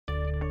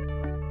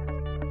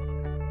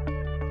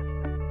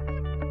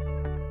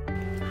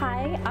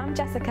Hi, I'm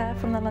Jessica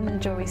from the London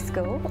Jewellery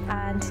School,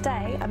 and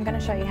today I'm going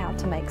to show you how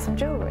to make some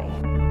jewellery.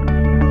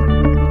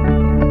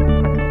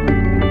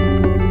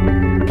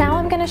 Now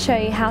I'm going to show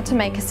you how to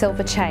make a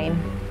silver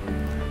chain.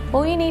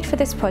 All you need for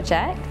this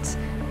project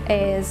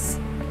is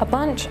a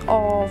bunch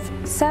of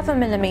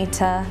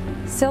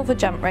 7mm silver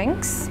jump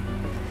rings,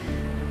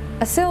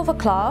 a silver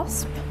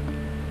clasp,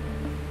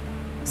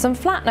 some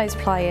flat nose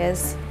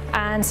pliers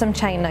and some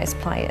chain nose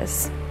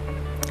pliers.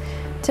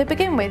 To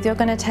begin with, you're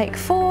going to take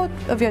 4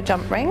 of your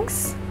jump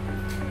rings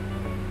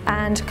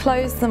and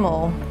close them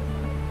all.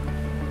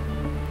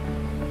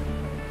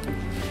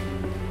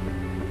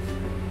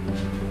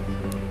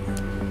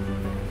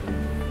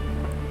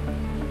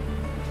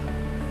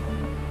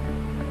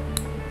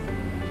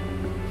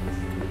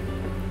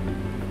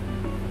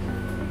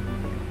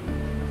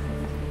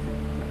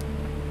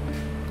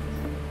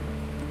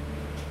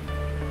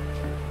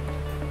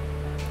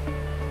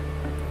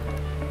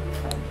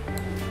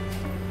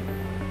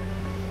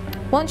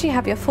 Once you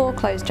have your 4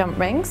 closed jump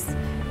rings,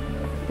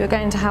 you're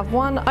going to have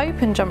 1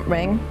 open jump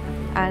ring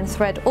and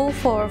thread all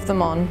 4 of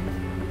them on.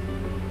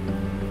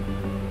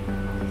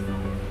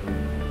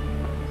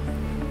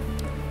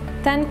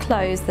 Then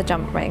close the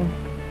jump ring.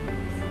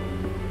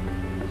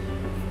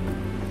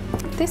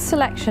 This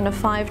selection of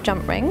 5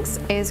 jump rings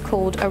is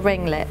called a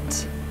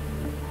ringlet.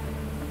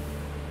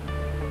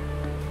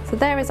 So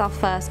there is our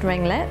first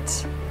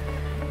ringlet.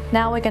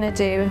 Now we're going to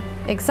do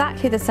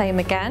exactly the same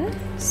again,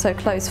 so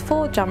close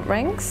 4 jump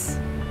rings,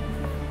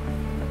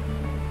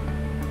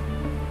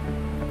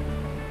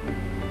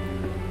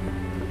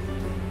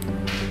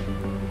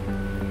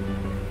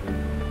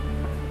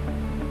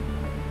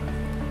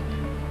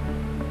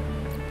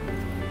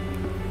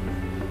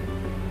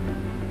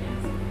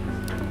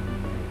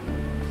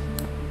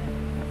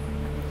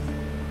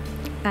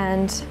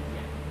 and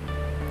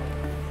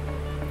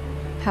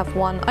have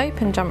 1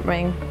 open jump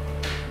ring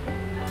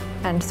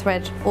and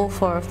thread all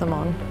 4 of them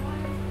on.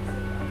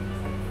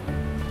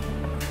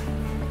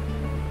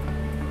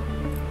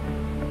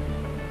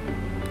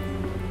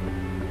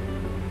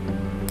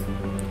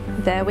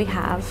 There we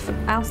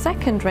have our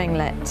second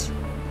ringlet.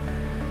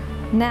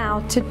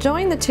 Now to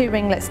join the 2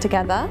 ringlets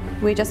together,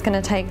 we're just going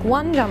to take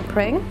 1 jump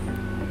ring,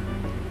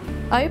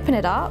 open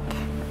it up,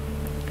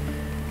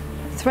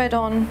 thread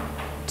on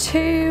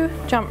 2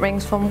 jump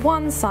rings from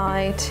one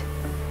side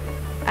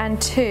and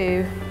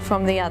 2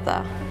 from the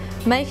other,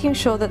 making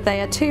sure that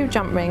they are 2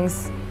 jump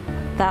rings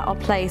that are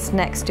placed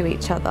next to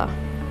each other.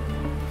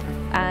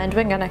 And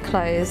we're going to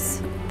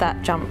close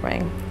that jump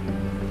ring.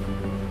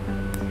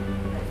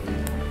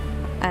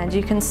 And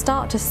you can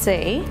start to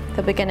see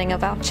the beginning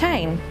of our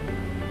chain.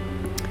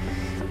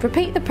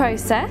 Repeat the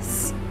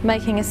process,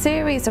 making a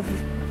series of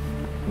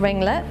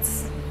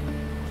ringlets,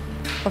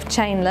 of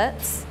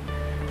chainlets,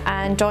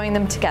 and join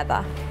them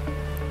together.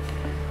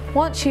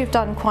 Once you've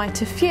done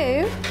quite a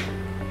few,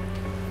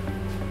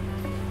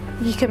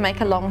 you can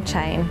make a long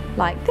chain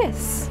like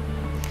this.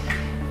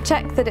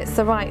 Check that it's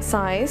the right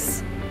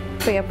size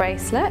for your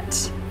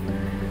bracelet.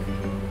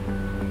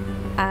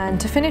 And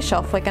to finish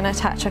off, we're going to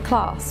attach a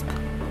clasp.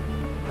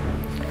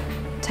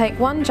 Take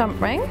 1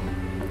 jump ring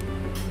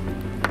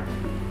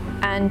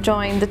and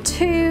join the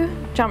 2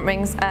 jump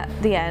rings at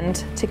the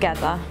end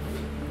together.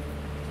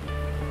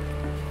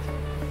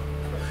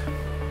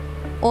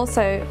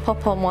 Also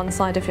pop on one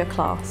side of your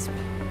clasp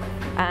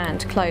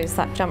and close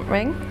that jump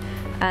ring.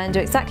 And do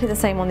exactly the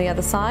same on the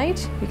other side.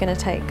 You're going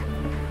to take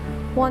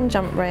 1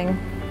 jump ring,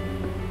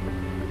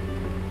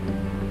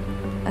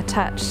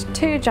 attach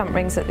 2 jump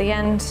rings at the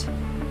end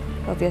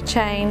of your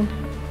chain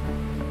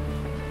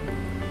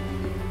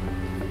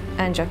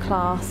and your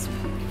clasp,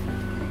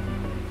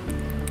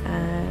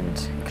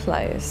 and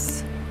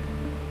close.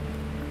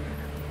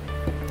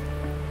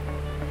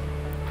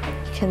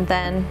 You can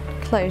then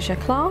close your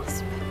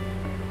clasp,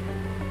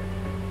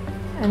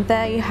 and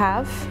there you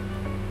have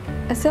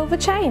a silver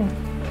chain.